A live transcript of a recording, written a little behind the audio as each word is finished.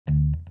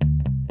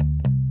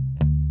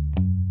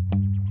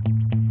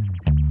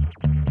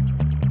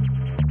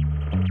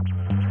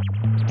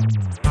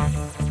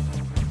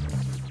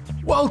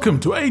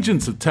Welcome to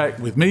Agents of Tech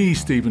with me,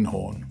 Stephen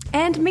Horn.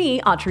 And me,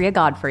 Autria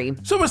Godfrey.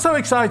 So we're so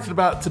excited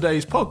about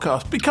today's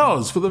podcast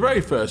because for the very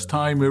first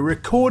time we're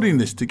recording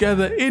this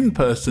together in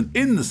person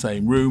in the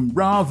same room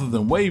rather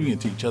than waving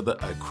at each other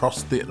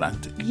across the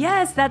Atlantic.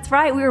 Yes, that's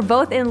right. We are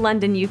both in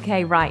London,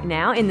 UK right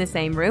now in the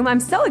same room.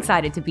 I'm so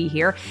excited to be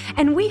here.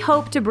 And we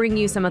hope to bring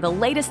you some of the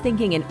latest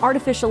thinking in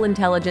artificial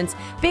intelligence,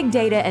 big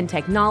data, and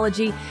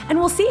technology. And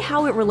we'll see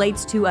how it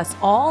relates to us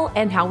all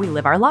and how we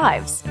live our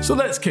lives. So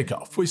let's kick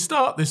off. We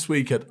start this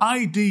week at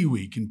ID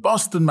Week in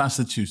Boston,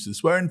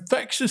 Massachusetts, where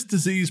infectious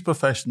disease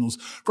professionals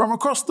from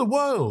across the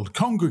world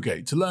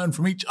congregate to learn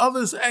from each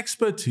other's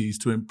expertise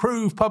to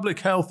improve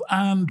public health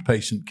and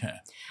patient care.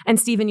 And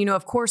Stephen,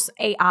 of course,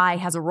 AI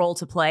has a role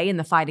to play in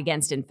the fight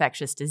against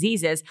infectious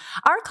diseases.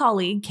 Our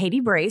colleague, Katie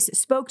Brace,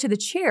 spoke to the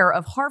chair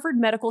of Harvard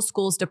Medical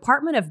School's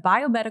Department of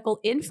Biomedical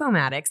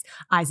Informatics,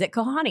 Isaac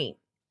Kohane.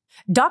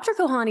 Dr.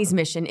 Kohane's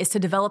mission is to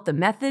develop the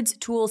methods,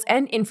 tools,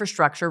 and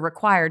infrastructure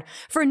required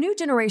for a new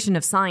generation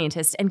of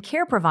scientists and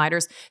care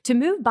providers to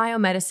move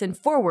biomedicine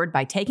forward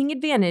by taking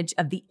advantage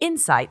of the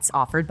insights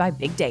offered by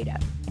big data.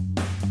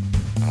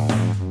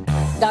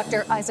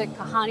 Dr. Isaac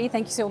Kohane,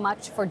 thank you so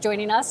much for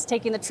joining us,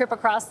 taking the trip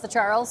across the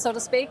Charles, so to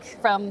speak,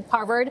 from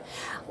Harvard.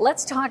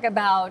 Let's talk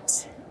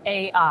about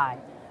AI.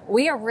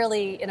 We are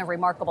really in a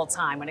remarkable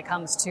time when it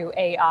comes to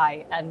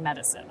AI and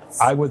medicine.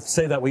 I would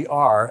say that we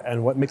are,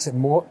 and what makes it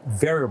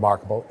very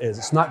remarkable is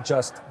it's not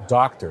just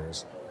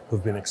doctors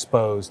who've been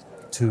exposed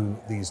to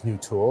these new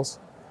tools,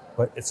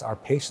 but it's our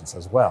patients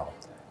as well.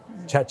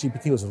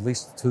 ChatGPT was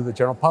released to the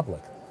general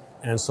public,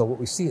 and so what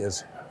we see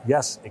is,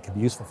 yes, it can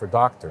be useful for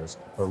doctors,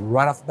 but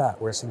right off the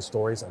bat, we're seeing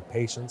stories of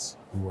patients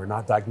who are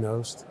not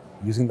diagnosed,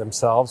 using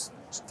themselves,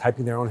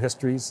 typing their own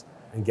histories,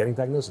 and getting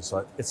diagnosis.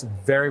 So it's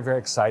very, very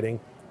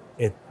exciting.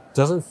 It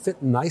doesn't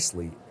fit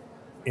nicely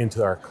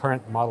into our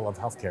current model of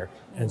healthcare,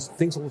 and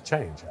things will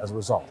change as a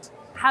result.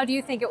 How do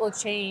you think it will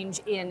change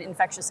in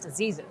infectious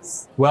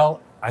diseases?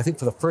 Well, I think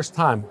for the first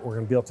time, we're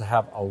going to be able to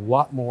have a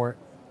lot more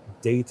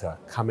data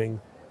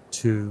coming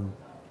to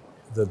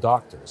the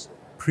doctors.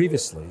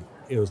 Previously,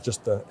 it was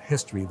just the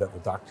history that the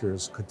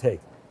doctors could take.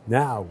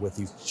 Now, with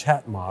these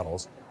chat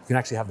models, you can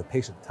actually have the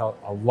patient tell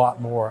a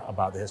lot more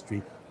about the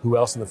history, who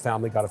else in the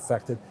family got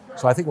affected.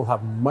 So I think we'll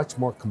have much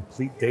more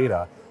complete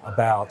data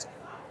about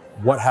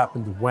what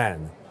happened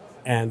when.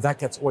 And that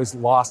gets always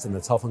lost in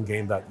the telephone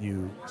game that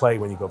you play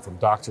when you go from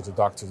doctor to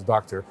doctor to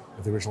doctor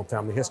with the original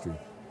family history.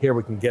 Here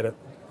we can get it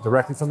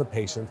directly from the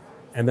patient,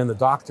 and then the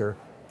doctor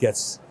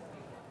gets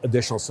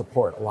additional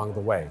support along the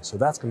way. So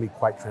that's going to be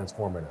quite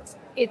transformative.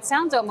 It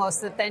sounds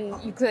almost that then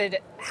you could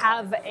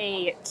have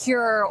a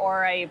cure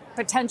or a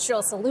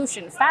potential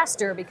solution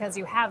faster because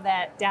you have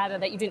that data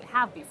that you didn't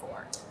have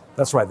before.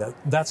 That's right.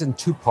 That's in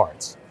two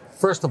parts.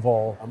 First of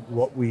all,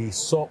 what we've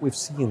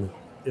seen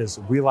is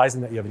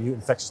realizing that you have a new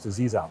infectious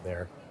disease out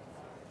there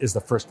is the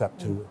first step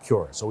to a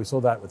cure. So we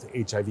saw that with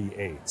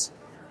HIV/AIDS.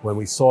 When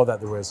we saw that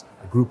there was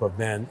a group of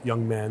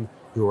young men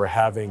who were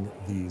having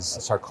these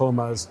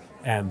sarcomas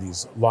and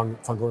these lung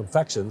fungal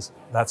infections,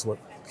 that's what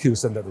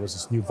cues them that there was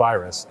this new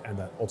virus, and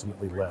that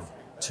ultimately led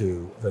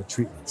to the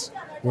treatments.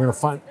 We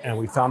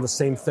found the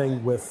same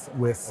thing with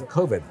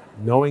COVID,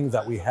 knowing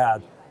that we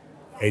had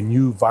a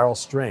new viral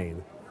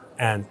strain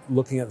and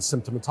looking at the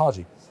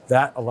symptomatology.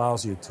 That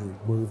allows you to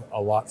move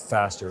a lot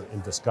faster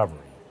in discovery.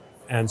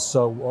 And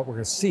so what we're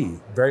going to see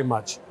very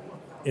much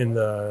in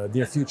the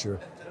near future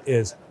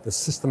is the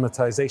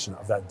systematization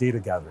of that data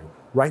gathering.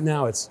 Right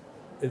now, it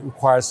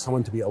requires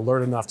someone to be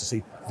alert enough to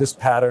see this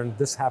pattern,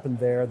 this happened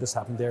there.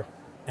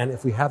 And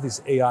if we have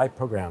these AI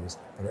programs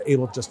that are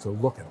able just to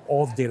look at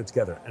all the data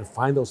together and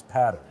find those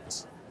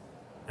patterns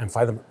and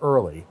find them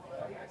early,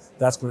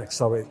 that's going to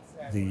accelerate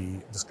the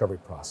discovery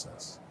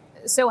process.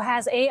 So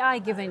has AI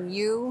given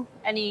you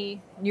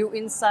any new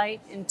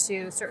insight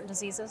into certain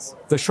diseases?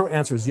 The short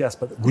answer is yes,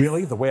 but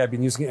really the way I've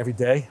been using it every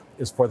day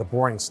is for the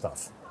boring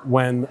stuff.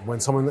 When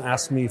someone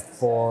asks me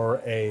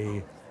for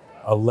a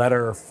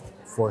letter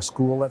for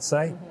school, let's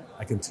say,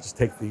 I can just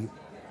take the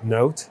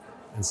note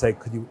and say,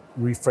 could you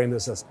reframe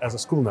this as a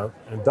school note?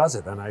 And it does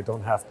it, and I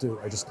don't have to,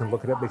 I just can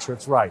look at it, make sure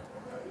it's right.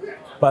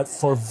 But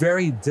for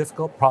very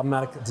difficult,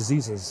 problematic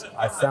diseases,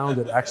 I found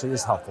it actually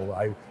is helpful.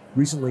 I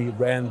recently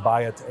ran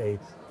by it a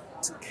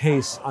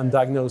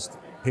undiagnosed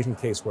patient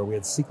case where we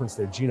had sequenced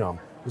their genome.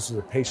 This was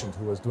a patient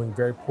who was doing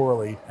very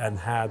poorly and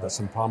had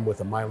some problem with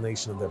the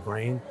myelination of their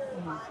brain.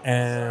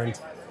 And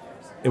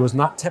it was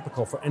not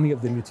typical for any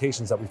of the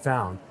mutations that we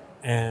found.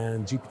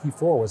 And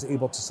GPT-4 was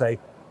able to say,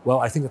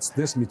 well, I think it's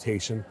this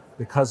mutation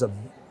because of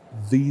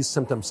these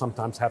symptoms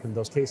sometimes happen in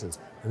those cases.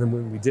 And then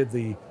when we did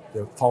the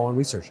follow-on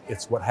research,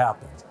 it's what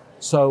happened.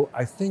 So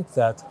I think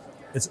that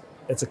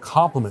it's a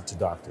compliment to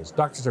doctors.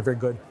 Doctors are very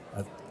good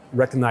at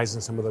recognizing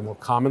some of the more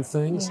common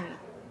things.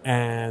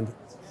 And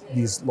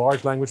these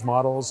large language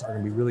models are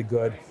going to be really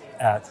good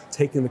at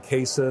taking the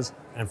cases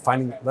and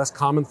finding less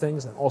common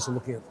things and also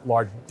looking at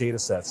large data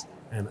sets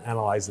and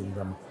analyzing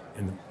them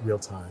in real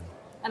time.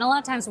 And a lot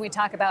of times when we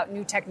talk about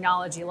new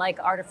technology like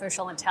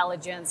artificial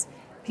intelligence,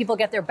 people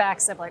get their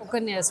backs up like,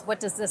 goodness, what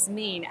does this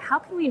mean? How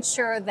can we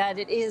ensure that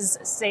it is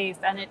safe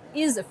and it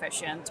is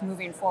efficient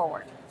moving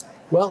forward?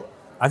 Well,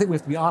 I think we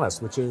have to be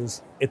honest, which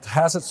is it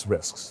has its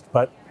risks,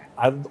 but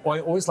I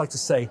always like to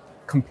say,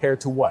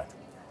 compared to what?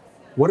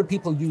 What do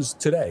people use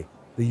today?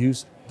 They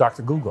use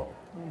Dr. Google.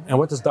 Mm-hmm. And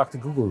what does Dr.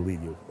 Google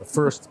lead you? The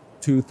first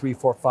 2, 3,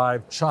 4,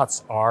 5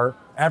 shots are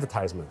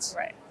advertisements.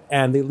 Right.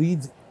 And they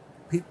lead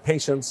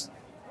patients,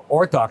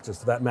 or doctors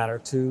for that matter,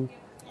 to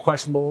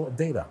questionable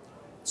data.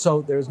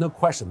 So there's no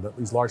question that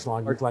these large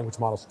language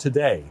models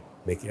today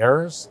make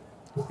errors.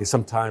 They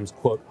sometimes,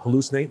 quote,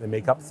 hallucinate and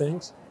make up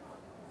things.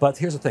 But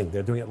here's the thing,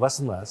 they're doing it less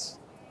and less.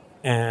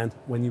 And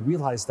when you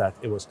realize that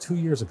it was 2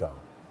 years ago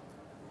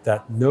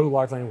that no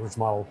large language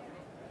model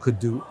could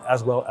do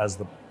as well as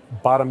the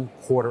bottom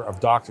quarter of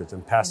doctors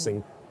in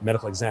passing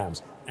medical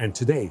exams, and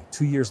today,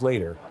 2 years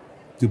later,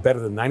 do better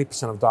than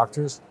 90% of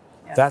doctors,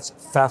 that's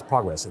fast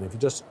progress. And if you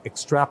just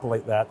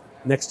extrapolate that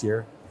next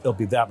year, it'll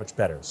be that much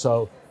better.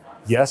 So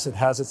yes, it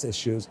has its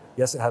issues.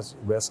 Yes, it has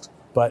risks.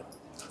 But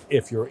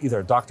if you're either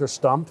a doctor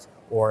stumped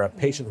or a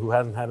patient who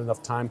hasn't had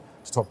enough time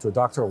to talk to a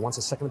doctor or wants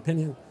a second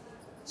opinion,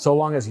 so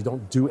long as you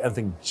don't do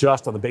anything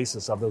just on the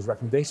basis of those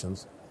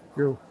recommendations,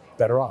 you're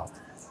better off.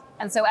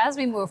 And so as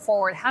we move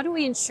forward, how do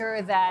we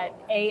ensure that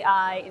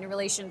AI in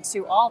relation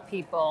to all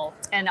people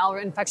and all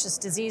infectious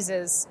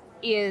diseases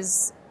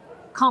is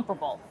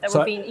comparable, that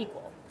we're being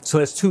equal? So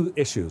there's two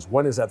issues.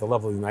 One is at the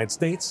level of the United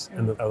States,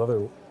 and the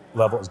other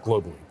level is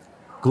globally.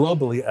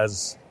 Globally,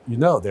 as you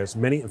know, there's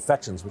many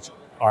infections which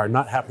are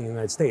not happening in the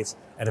United States.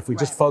 And if we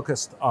just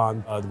focused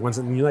on the ones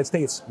in the United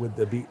States, would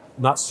they be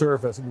not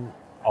serve as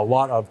a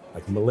lot of,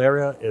 like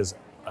malaria is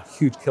a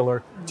huge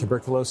killer,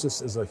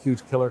 tuberculosis is a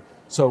huge killer.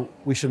 So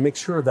we should make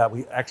sure that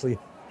we actually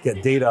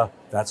get data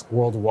that's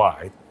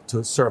worldwide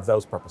to serve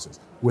those purposes.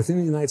 Within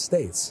the United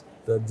States,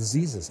 the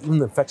diseases, even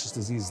the infectious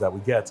diseases that we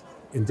get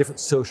in different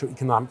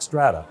socioeconomic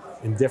strata,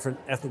 in different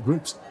ethnic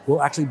groups,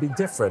 will actually be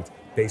different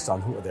based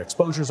on who their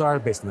exposures are,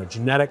 based on their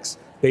genetics,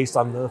 based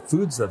on the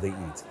foods that they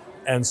eat.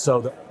 And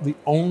so the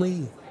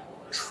only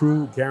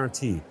true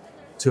guarantee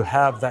to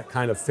have that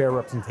kind of fair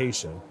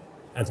representation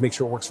and to make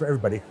sure it works for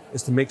everybody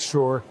is to make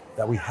sure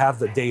that we have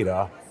the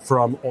data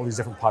from all these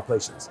different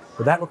populations.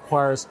 But that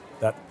requires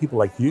that people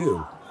like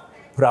you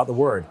put out the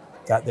word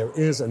that there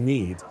is a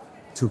need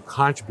to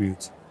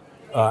contribute,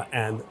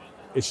 and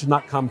it should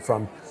not come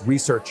from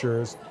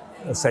researchers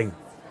saying,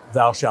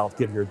 thou shalt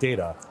give your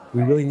data.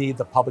 We really need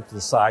the public to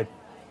decide,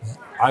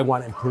 I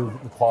want to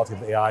improve the quality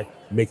of AI,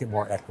 make it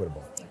more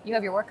equitable. You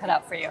have your work cut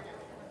out for you.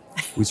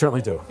 We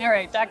certainly do. All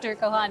right, Dr.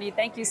 Kohane,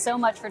 thank you so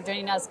much for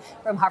joining us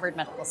from Harvard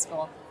Medical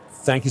School.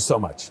 Thank you so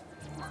much.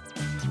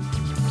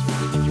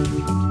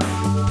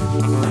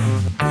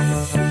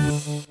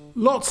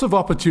 Lots of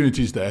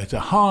opportunities there to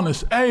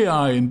harness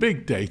AI and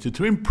big data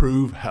to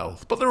improve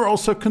health, but there are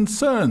also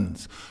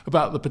concerns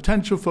about the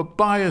potential for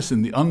bias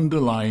in the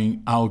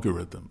underlying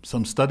algorithm.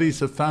 Some studies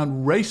have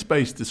found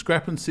race-based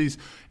discrepancies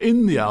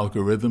in the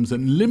algorithms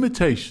and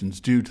limitations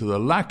due to the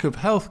lack of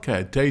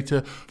healthcare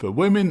data for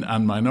women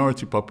and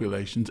minority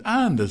populations.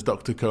 And as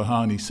Dr.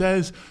 Kohane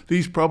says,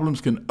 these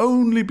problems can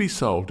only be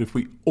solved if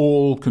we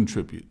all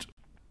contribute.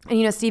 And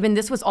you know, Stephen,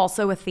 this was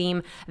also a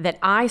theme that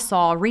I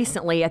saw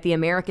recently at the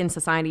American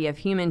Society of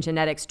Human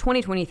Genetics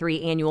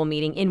 2023 annual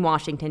meeting in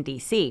Washington,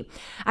 D.C.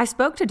 I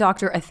spoke to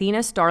Dr.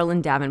 Athena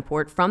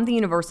Starlard-Davenport from the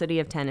University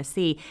of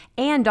Tennessee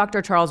and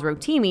Dr. Charles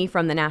Rotimi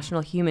from the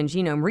National Human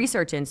Genome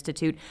Research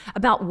Institute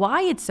about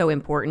why it's so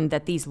important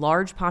that these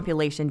large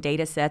population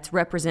data sets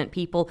represent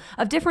people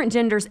of different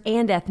genders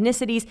and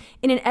ethnicities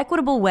in an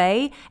equitable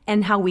way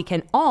and how we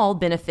can all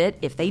benefit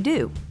if they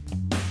do.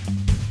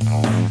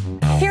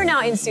 Here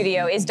now in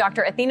studio is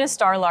Dr. Athena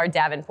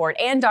Starlard-Davenport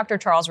and Dr.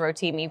 Charles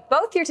Rotimi,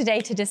 both here today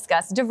to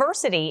discuss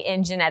diversity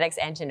in genetics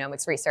and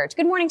genomics research.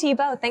 Good morning to you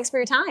both. Thanks for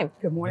your time.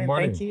 Good morning.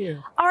 Thank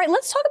you. All right,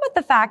 let's talk about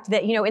the fact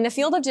that, you know, in the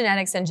field of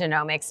genetics and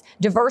genomics,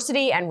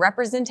 diversity and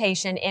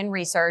representation in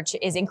research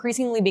is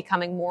increasingly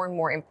becoming more and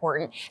more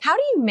important. How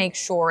do you make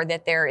sure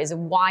that there is a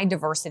wide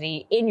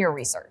diversity in your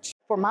research?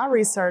 For my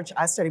research,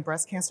 I study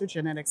breast cancer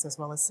genetics as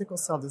well as sickle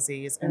cell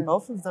disease, and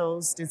both of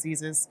those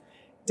diseases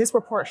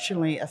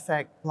disproportionately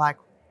affect Black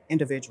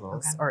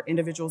individuals or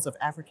individuals of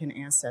African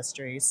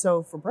ancestry.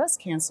 So for breast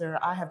cancer,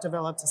 I have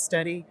developed a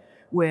study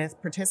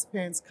with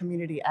participants,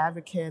 community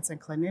advocates, and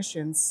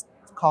clinicians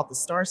called the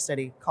STAR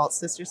study, called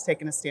Sisters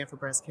Taking a Stand for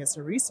Breast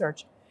Cancer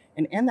Research.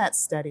 And in that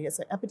study, it's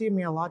an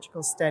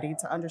epidemiological study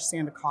to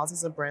understand the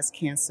causes of breast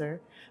cancer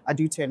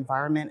due to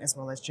environment as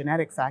well as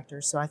genetic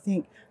factors. So I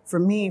think for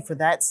me, for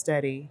that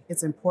study,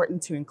 it's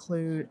important to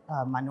include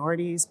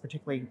minorities,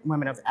 particularly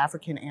women of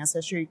African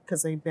ancestry,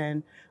 because they've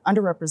been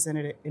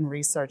underrepresented in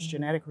research,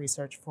 genetic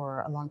research,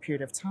 for a long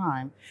period of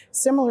time.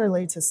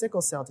 Similarly to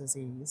sickle cell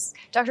disease.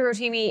 Dr.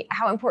 Rotimi,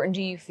 how important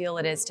do you feel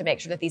it is to make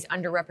sure that these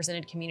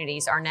underrepresented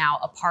communities are now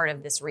a part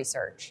of this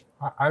research?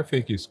 I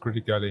think it's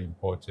critically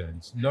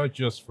important, not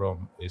just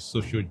from a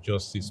social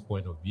justice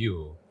point of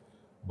view,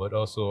 but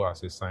also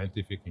as a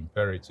scientific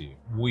imperative.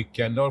 We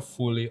cannot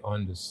fully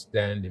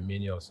understand the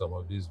meaning of some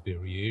of these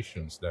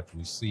variations that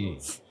we see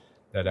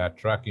that are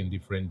tracking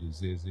different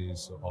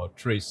diseases or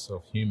traits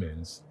of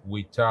humans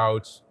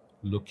without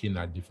looking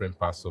at different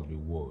parts of the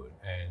world.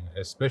 And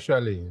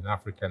especially in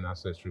African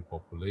ancestry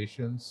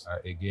populations,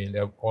 again,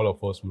 all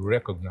of us will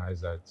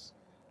recognize that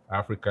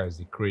Africa is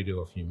the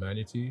cradle of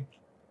humanity.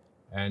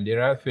 And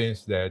there are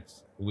things that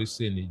we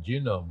see in the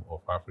genome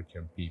of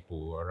African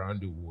people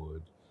around the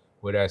world,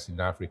 whether it's in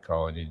Africa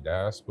or in the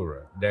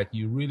diaspora, that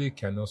you really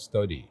cannot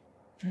study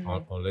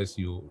unless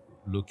you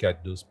look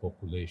at those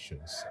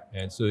populations.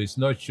 And so it's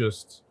not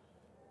just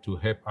to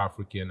help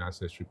African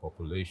ancestry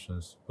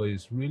populations, but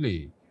it's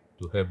really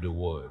to help the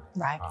world.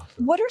 Right.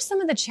 What are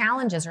some of the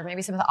challenges or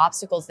maybe some of the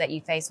obstacles that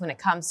you face when it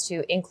comes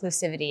to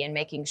inclusivity and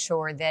making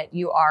sure that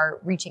you are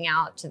reaching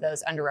out to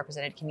those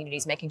underrepresented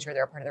communities, making sure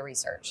they're a part of the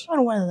research?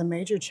 One of the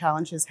major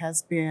challenges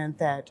has been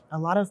that a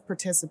lot of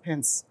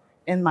participants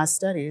in my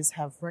studies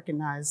have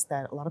recognized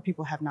that a lot of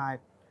people have not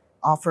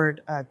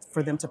offered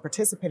for them to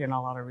participate in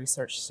a lot of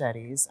research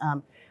studies.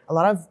 A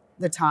lot of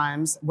the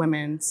times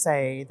women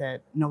say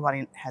that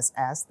nobody has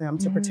asked them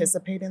to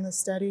participate in the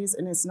studies.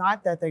 And it's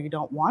not that they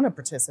don't want to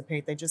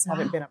participate, they just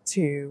haven't been up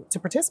to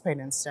participate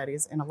in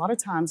studies. And a lot of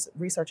times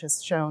research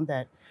has shown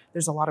that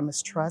there's a lot of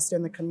mistrust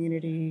in the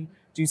community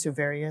due to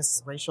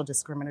various racial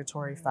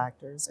discriminatory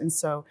factors. And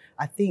so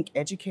I think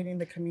educating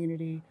the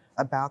community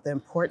about the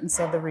importance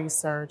of the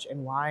research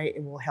and why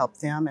it will help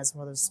them as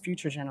well as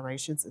future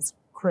generations is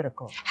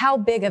critical. How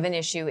big of an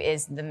issue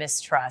is the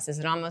mistrust? Is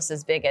it almost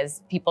as big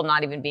as people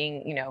not even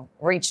being,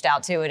 reached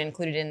out to and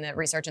included in the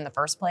research in the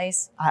first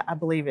place? I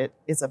believe it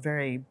is a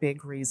very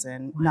big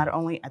reason, not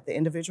only at the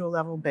individual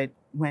level, but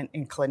when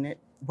in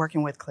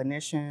working with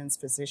clinicians,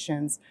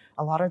 physicians.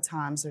 A lot of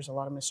times there's a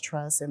lot of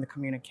mistrust in the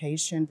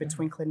communication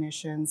between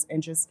clinicians,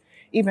 and just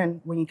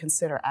even when you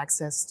consider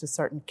access to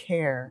certain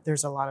care,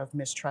 there's a lot of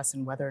mistrust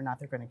in whether or not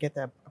they're going to get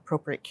the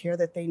appropriate care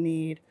that they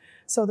need.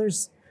 So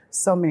there's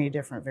so many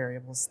different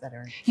variables that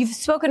are. You've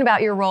spoken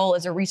about your role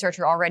as a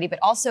researcher already, but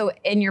also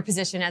in your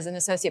position as an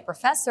associate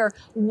professor,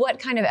 what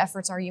kind of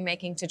efforts are you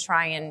making to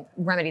try and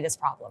remedy this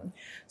problem?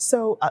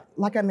 So,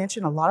 like I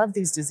mentioned, a lot of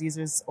these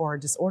diseases or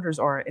disorders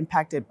are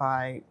impacted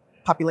by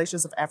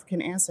populations of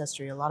African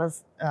ancestry. A lot of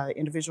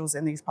individuals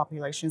in these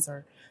populations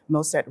are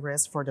most at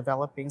risk for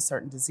developing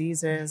certain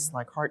diseases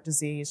like heart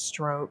disease,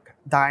 stroke,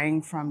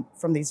 dying from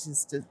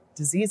these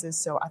diseases.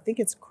 So I think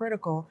it's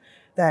critical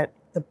that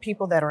the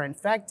people that are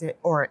infected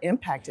or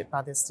impacted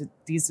by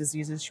these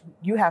diseases,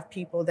 you have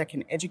people that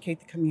can educate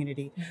the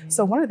community.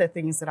 So one of the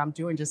things that I'm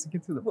doing, just to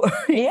get to the point,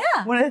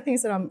 one of the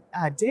things that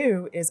I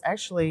do is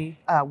actually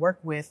work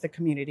with the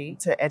community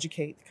to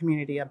educate the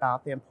community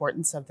about the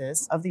importance of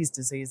these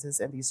diseases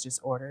and these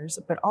disorders.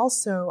 But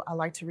also I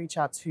like to reach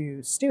out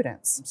to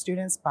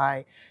students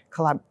by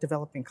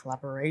developing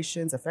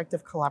collaborations,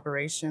 effective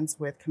collaborations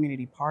with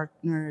community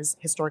partners,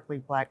 historically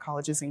Black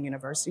colleges and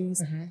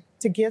universities,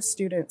 to give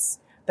students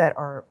that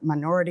are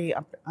minority,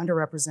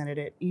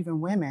 underrepresented,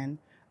 even women,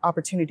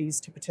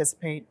 opportunities to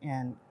participate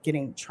in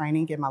getting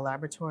training in my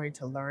laboratory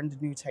to learn the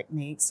new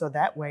techniques. So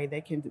that way they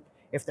can,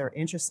 if they're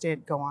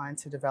interested, go on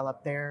to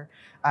develop their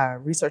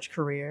research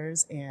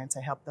careers and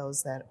to help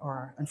those that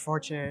are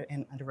unfortunate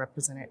and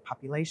underrepresented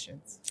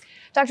populations.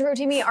 Dr.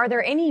 Rotimi, are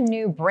there any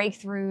new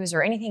breakthroughs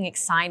or anything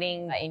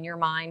exciting in your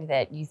mind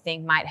that you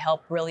think might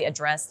help really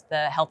address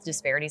the health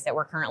disparities that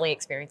we're currently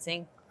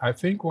experiencing? I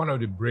think one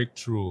of the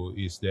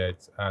breakthroughs is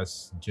that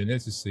as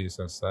geneticists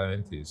and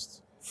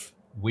scientists,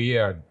 we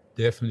are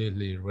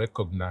definitely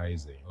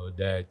recognizing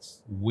that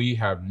we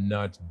have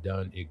not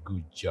done a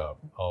good job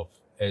of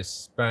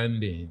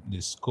expanding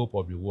the scope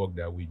of the work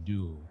that we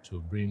do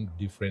to bring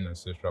different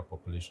ancestral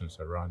populations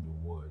around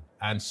the world.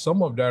 And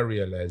some of that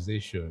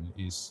realization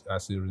is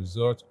as a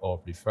result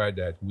of the fact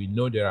that we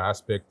know there are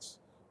aspects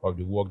of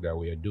the work that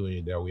we are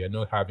doing that we are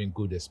not having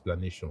good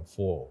explanation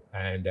for,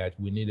 and that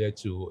we needed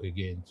to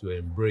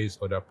embrace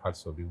other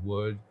parts of the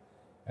world.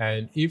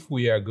 And if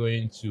we are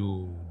going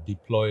to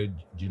deploy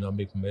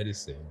genomic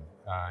medicine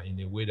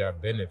in a way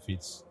that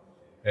benefits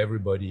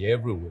everybody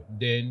everywhere,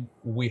 then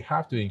we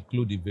have to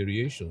include the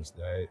variations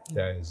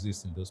that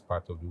exist in those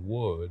parts of the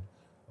world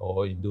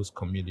or in those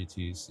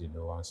communities,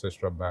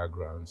 ancestral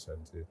backgrounds.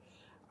 And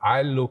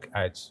I look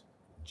at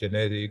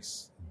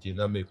genetics,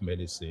 genomic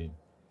medicine,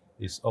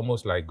 it's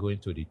almost like going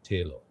to the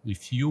tailor.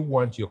 If you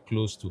want your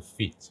clothes to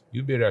fit,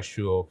 you better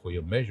show up for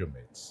your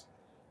measurements.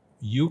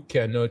 You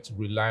cannot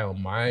rely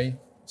on my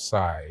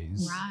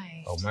size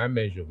or my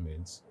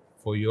measurements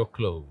for your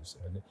clothes.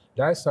 And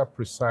that's how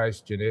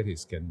precise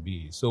genetics can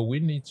be. So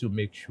we need to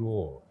make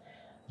sure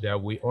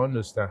that we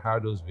understand how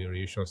those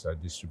variations are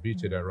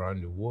distributed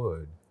around the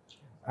world.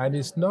 And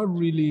it's not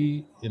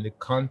really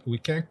we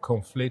can't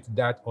conflate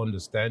that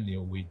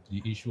understanding with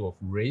the issue of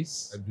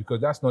race,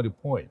 because that's not the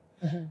point.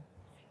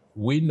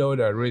 We know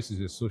that race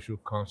is a social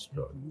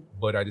construct,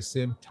 but at the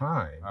same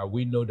time,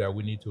 we know that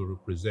we need to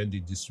represent the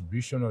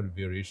distribution of the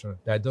variation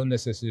that don't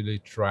necessarily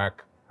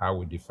track how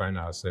we define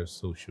ourselves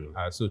socially.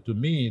 So to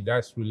me,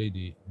 that's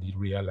really the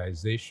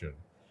realization.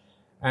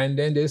 And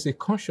then there's a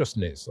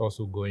consciousness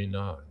also going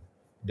on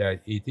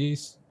that it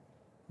is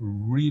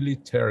really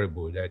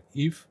terrible that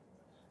if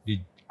the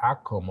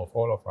outcome of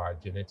all of our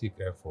genetic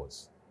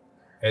efforts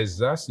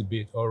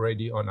exacerbate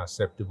already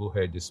unacceptable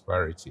health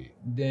disparity,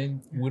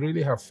 then we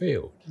really have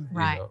failed.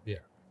 Right. You know? Yeah.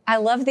 I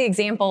love the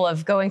example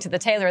of going to the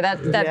tailor.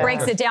 That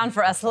breaks it down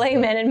for us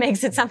laymen and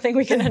makes it something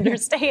we can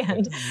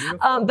understand.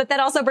 But that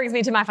also brings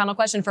me to my final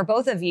question for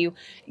both of you.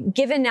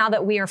 Given now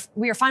that we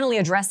are finally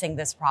addressing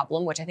this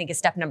problem, which I think is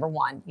step number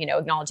one,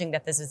 acknowledging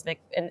that this is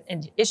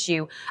an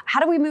issue, how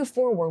do we move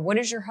forward? What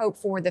is your hope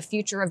for the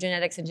future of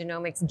genetics and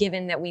genomics,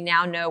 given that we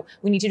now know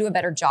we need to do a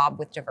better job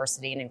with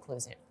diversity and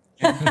inclusion?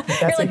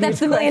 That's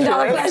the $1 million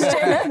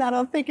question. I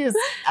don't think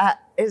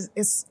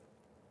it's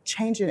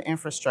changing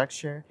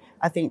infrastructure.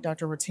 I think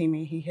Dr.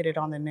 Rotimi, he hit it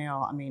on the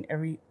nail. I mean,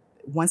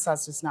 one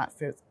size does not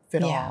fit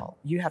all.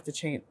 You have to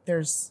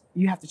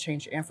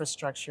change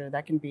infrastructure.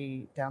 That can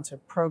be down to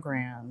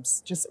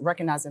programs, just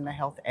recognizing the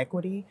health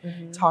equity,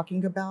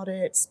 talking about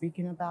it,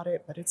 speaking about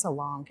it, but it's a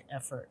long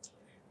effort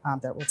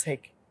that will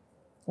take.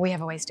 We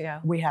have a ways to go.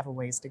 We have a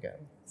ways to go.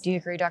 Do you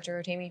agree,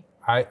 Dr. Rotimi?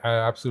 I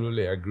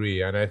absolutely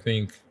agree. And I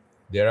think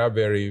there are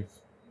very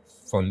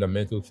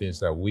fundamental things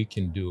that we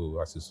can do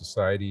as a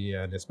society,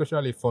 and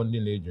especially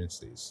funding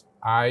agencies.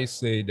 I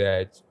say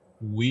that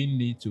we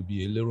need to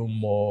be a little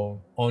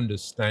more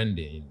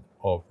understanding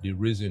of the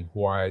reason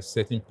why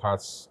certain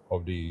parts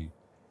of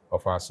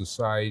our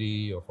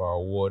society, of our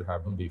world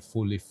haven't been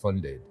fully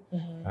funded,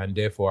 and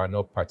therefore are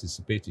not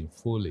participating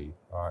fully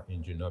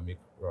in genomic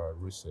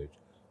research.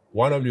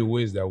 One of the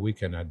ways that we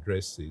can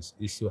address this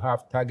is to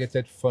have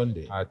targeted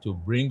funding to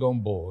bring on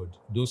board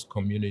those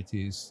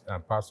communities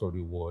and parts of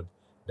the world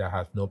that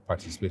have not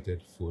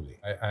participated fully.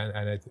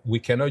 We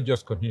cannot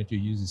just continue to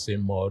use the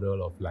same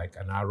model of like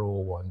an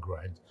R01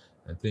 grant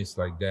and things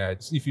like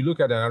that. If you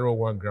look at an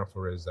R01 grant,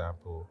 for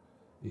example,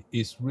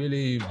 it's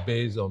really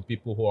based on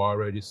people who are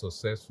already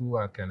successful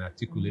and can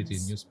articulate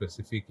a new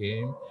specific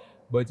aim.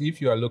 But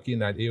if you are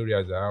looking at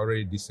areas that are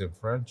already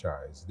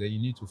disenfranchised, then you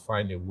need to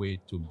find a way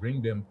to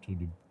bring them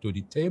to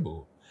the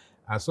table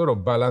and sort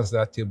of balance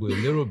that table a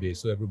little bit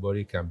so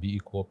everybody can be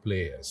equal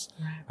players.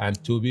 Right.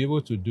 And to be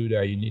able to do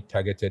that, you need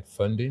targeted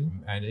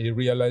funding and a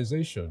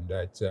realization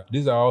that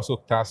these are also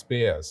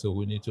taxpayers, so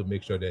we need to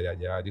make sure that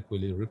they are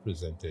adequately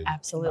represented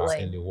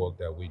in the work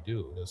that we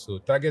do. So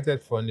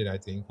targeted funding, I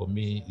think, for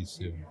me, is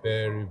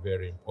very,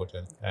 very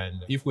important.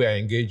 And if we are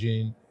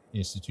engaging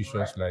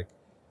institutions like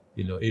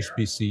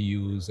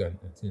HBCUs and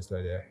things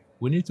like that,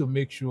 we need to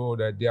make sure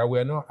that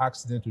we're not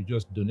asking to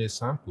just donate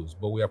samples,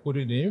 but we are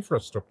putting the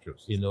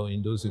infrastructures,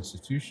 in those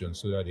institutions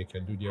so that they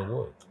can do their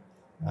work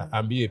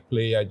and be a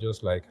player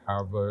just like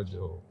Harvard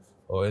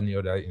or any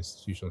other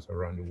institutions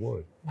around the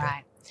world.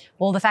 Right.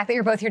 Well, the fact that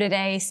you're both here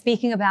today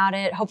speaking about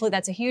it, hopefully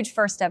that's a huge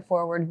first step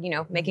forward,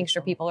 making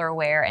sure people are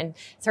aware. And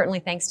certainly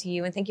thanks to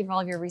you. And thank you for all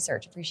of your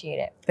research. Appreciate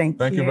it. Thank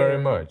you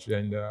very much.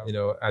 And,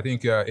 I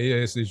think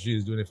ASHG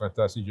is doing a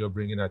fantastic job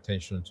bringing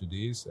attention to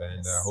this.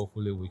 And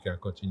hopefully we can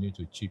continue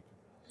to chip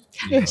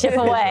away. Chip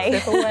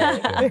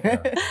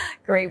away.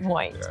 Great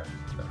point. Yeah.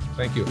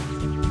 Thank you.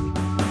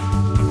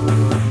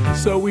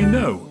 So we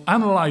know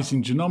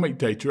analysing genomic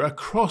data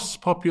across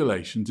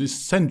populations is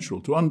central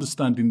to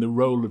understanding the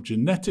role of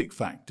genetic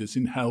factors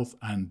in health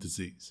and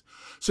disease.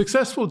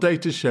 Successful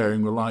data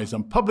sharing relies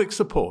on public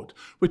support,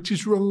 which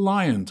is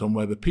reliant on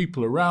whether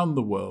people around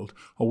the world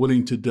are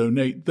willing to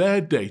donate their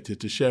data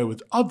to share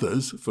with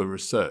others for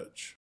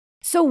research.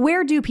 So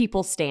where do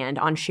people stand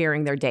on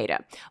sharing their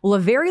data? Well, a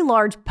very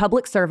large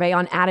public survey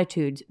on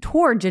attitudes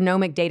toward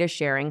genomic data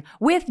sharing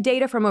with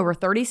data from over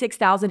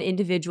 36,000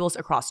 individuals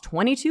across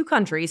 22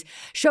 countries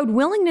showed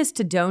willingness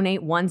to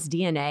donate one's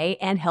DNA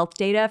and health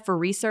data for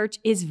research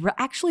is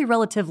actually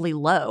relatively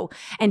low,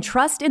 and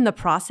trust in the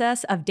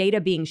process of data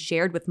being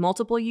shared with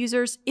multiple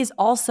users is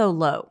also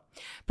low.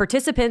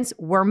 Participants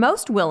were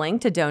most willing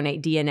to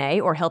donate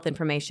DNA or health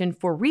information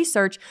for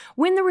research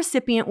when the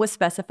recipient was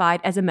specified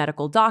as a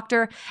medical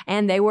doctor,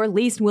 and they were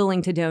least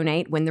willing to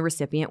donate when the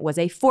recipient was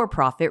a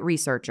for-profit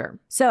researcher.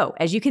 So,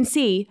 as you can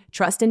see,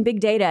 trust in big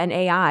data and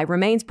AI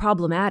remains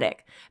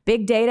problematic.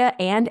 Big data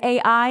and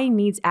AI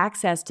needs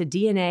access to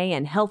DNA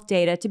and health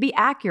data to be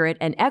accurate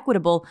and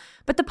equitable,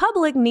 but the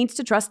public needs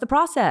to trust the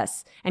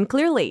process. And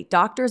clearly,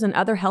 doctors and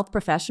other health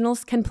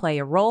professionals can play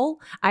a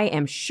role. I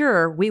am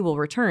sure we will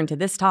return to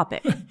this topic.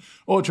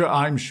 Audra,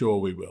 I'm sure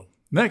we will.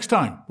 Next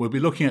time, we'll be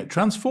looking at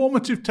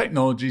transformative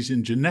technologies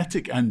in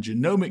genetic and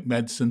genomic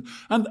medicine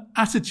and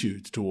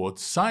attitudes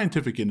towards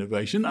scientific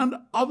innovation and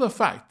other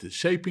factors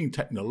shaping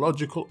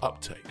technological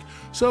uptake.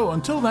 So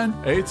until then,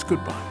 it's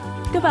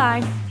goodbye.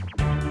 Goodbye.